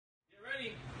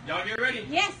Y'all get ready?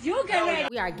 Yes, you get ready.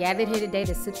 We are gathered here today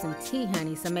to sip some tea,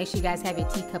 honey. So make sure you guys have your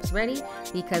teacups ready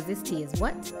because this tea is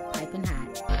what? Piping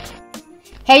hot.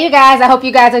 Hey you guys, I hope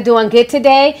you guys are doing good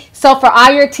today. So for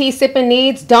all your tea sipping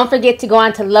needs, don't forget to go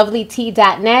on to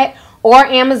lovelyti.net or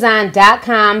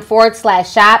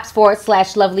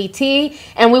amazon.com/shops/Lovelyti.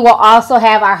 And we will also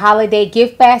have our holiday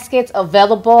gift baskets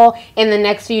available in the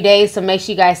next few days. So make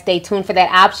sure you guys stay tuned for that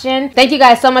option. Thank you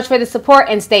guys so much for the support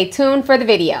and stay tuned for the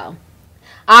video.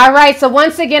 Alright, so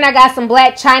once again, I got some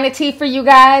Blac Chyna tea for you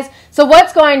guys. So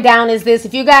what's going down is this.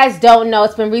 If you guys don't know,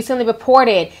 it's been recently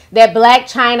reported that Blac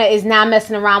Chyna is now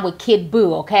messing around with Kid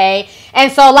Buu, okay?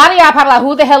 And so a lot of y'all probably like,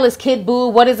 who the hell is Kid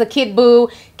Buu? What is a Kid Buu?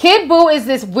 Kid Buu is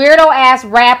this weirdo-ass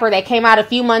rapper that came out a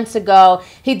few months ago.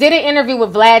 He did an interview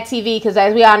with Vlad TV because,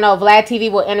 as we all know, Vlad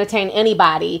TV will entertain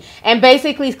anybody. And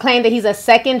basically claimed that he's a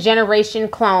second-generation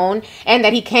clone and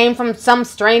that he came from some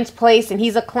strange place and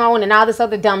he's a clone and all this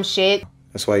other dumb shit.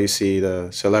 That's why you see the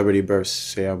celebrity bursts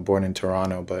say I'm born in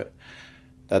Toronto, but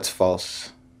that's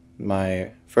false.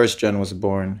 My first gen was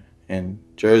born in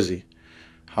Jersey.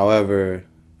 However,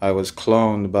 I was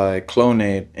cloned by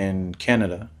Clonate in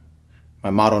Canada. My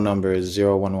model number is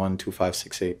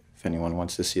 0112568. If anyone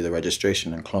wants to see the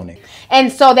registration and Clonate.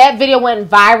 And so that video went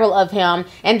viral of him,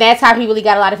 and that's how he really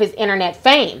got a lot of his internet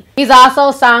fame. He's also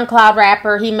a SoundCloud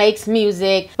rapper. He makes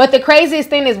music. But the craziest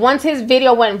thing is once his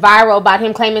video went viral about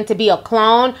him claiming to be a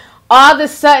clone, all of a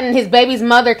sudden his baby's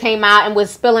mother came out and was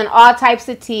spilling all types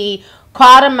of tea,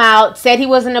 called him out, said he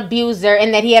was an abuser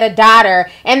and that he had a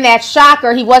daughter, and that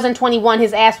shocker, he wasn't 21,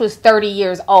 his ass was 30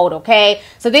 years old, okay?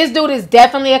 So this dude is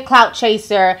definitely a clout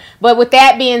chaser, but with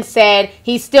that being said,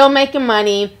 he's still making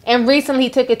money, and recently he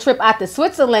took a trip out to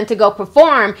Switzerland to go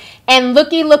perform, and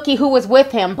looky who was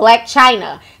with him, Blac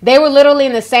Chyna. They were literally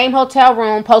in the same hotel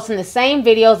room, posting the same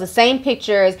videos, the same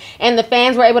pictures, and the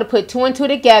fans were able to put two and two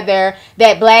together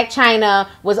that Blac Chyna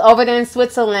was over there in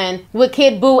Switzerland with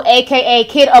Kid Buu, aka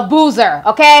Kid Abuser.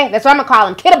 Okay, that's what I'm gonna call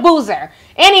him, Kid Abuser.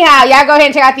 Anyhow, y'all go ahead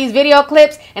and check out these video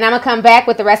clips, and I'm gonna come back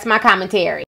with the rest of my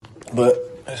commentary. But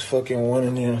it's fucking 1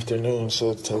 in the afternoon, so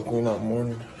it's technically not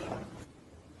morning.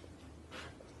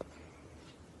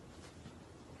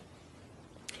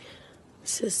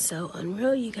 This is so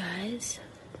unreal, you guys.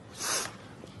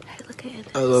 Hey, look at it.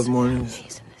 I love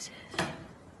mornings. I'm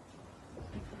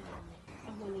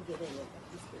gonna get in it.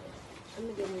 I'm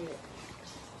gonna get in it.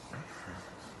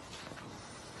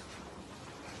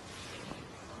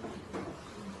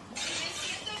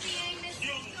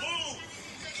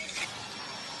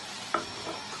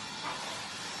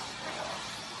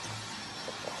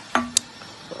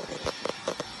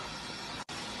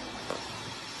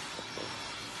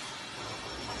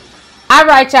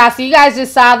 Alright y'all, so you guys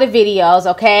just saw the videos,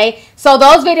 okay? So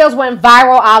those videos went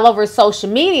viral all over social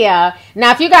media. Now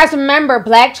if you guys remember,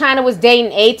 Blac Chyna was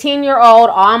dating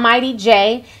 18-year-old Almighty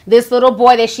J, this little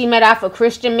boy that she met off of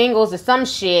Christian Mingles or some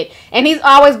shit, and he's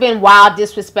always been wild,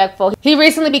 disrespectful. He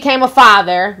recently became a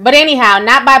father, but anyhow,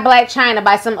 not by Blac Chyna,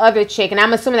 by some other chick, and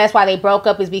I'm assuming that's why they broke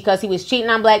up, is because he was cheating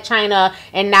on Blac Chyna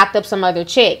and knocked up some other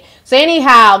chick. So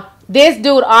anyhow, this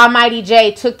dude, Almighty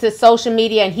J, took to social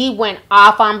media and he went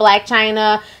off on Blac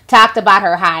Chyna, talked about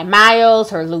her high miles,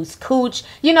 her loose cooch,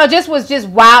 you know, was just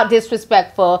wild,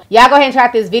 disrespectful. Y'all go ahead and check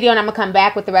out this video and I'm going to come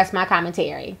back with the rest of my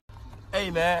commentary.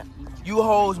 Hey, man, you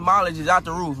hoes mileage is out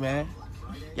the roof, man.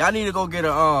 Y'all need to go get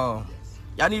a,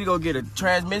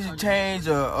 transmission change,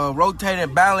 a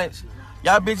rotating balance.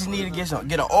 Y'all bitches need to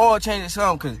get an oil change or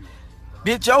something, because,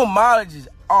 bitch, your mileage is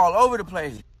all over the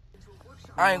place.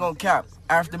 I ain't gonna cap.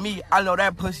 After me, I know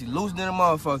that pussy looser than a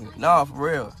motherfucker. Nah, for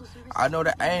real. I know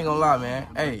that. I ain't gonna lie, man.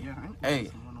 Hey,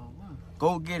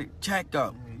 go get it checked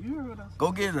up.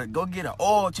 Go get an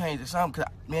oil change or something.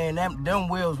 Cause man, them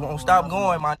wheels won't stop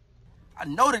going. I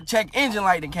know the check engine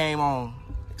light that came on.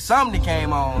 Something that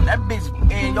came on. That bitch,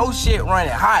 man, your shit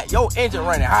running hot. Your engine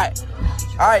running hot.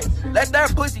 All right, let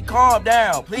that pussy calm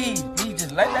down, please.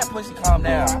 Just let that pussy calm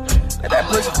down. Let that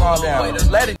pussy calm down.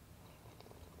 Just let it.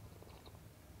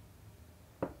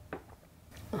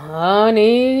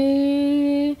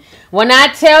 Honey, when I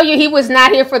tell you he was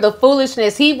not here for the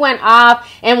foolishness, he went off,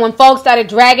 and when folks started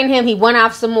dragging him, he went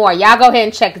off some more. Y'all go ahead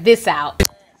and check this out.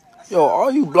 Yo,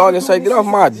 all you bloggers say, get off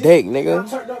my dick,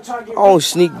 nigga. I don't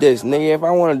sneak this, nigga. If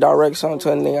I want to direct something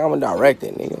to a nigga, I'm going to direct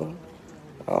it, nigga.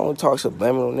 I don't talk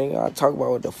subliminal, nigga. I talk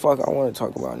about what the fuck I want to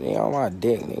talk about, nigga. On my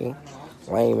dick, nigga.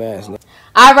 Lame ass, nigga.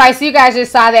 Alright, so you guys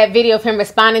just saw that video of him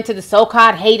responding to the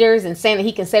so-called haters and saying that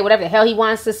he can say whatever the hell he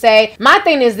wants to say. My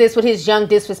thing is this with his young,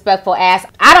 disrespectful ass.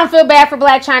 I don't feel bad for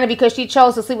Blac Chyna because she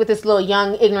chose to sleep with this little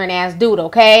young, ignorant ass dude,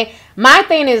 okay? My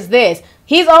thing is this.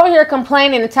 He's over here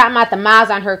complaining and talking about the miles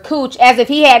on her cooch as if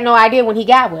he had no idea when he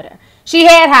got with her. She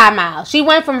had high miles. She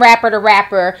went from rapper to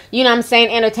rapper, you know what I'm saying,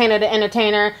 entertainer to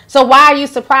entertainer. So why are you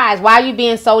surprised? Why are you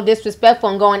being so disrespectful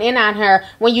and going in on her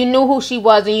when you knew who she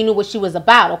was and you knew what she was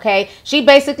about, okay? She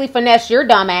basically finessed your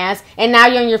dumb ass, and now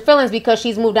you're in your feelings because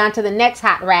she's moved on to the next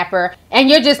hot rapper. And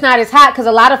you're just not as hot because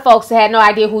a lot of folks had no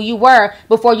idea who you were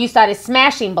before you started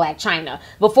smashing Blac Chyna.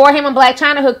 Before him and Blac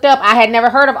Chyna hooked up, I had never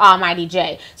heard of Almighty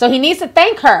J. So he needs to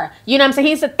thank her. You know what I'm saying?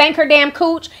 He needs to thank her damn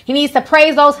cooch. He needs to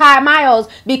praise those high miles,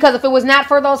 because if it was not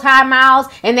for those high miles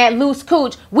and that loose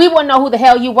cooch, we wouldn't know who the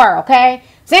hell you were, okay?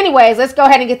 So anyways, let's go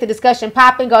ahead and get the discussion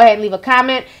popping. Go ahead and leave a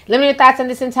comment. Let me know your thoughts on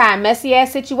this entire messy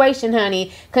ass situation,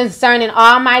 honey, concerning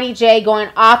Almighty J going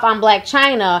off on Blac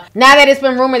Chyna. Now that it's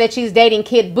been rumored that she's dating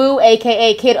Kid Boo,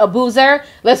 aka Kid Abuser,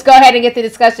 let's go ahead and get the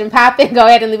discussion popping. Go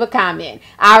ahead and leave a comment.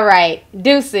 All right,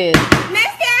 deuces.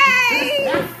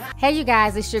 Hey you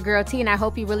guys, it's your girl T, and I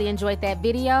hope you really enjoyed that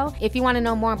video. If you want to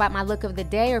know more about my look of the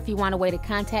day, or if you want a way to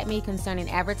contact me concerning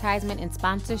advertisement and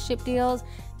sponsorship deals,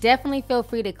 definitely feel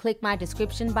free to click my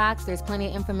description box. There's plenty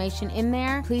of information in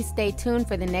there. Please stay tuned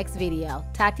for the next video.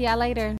 Talk to y'all later.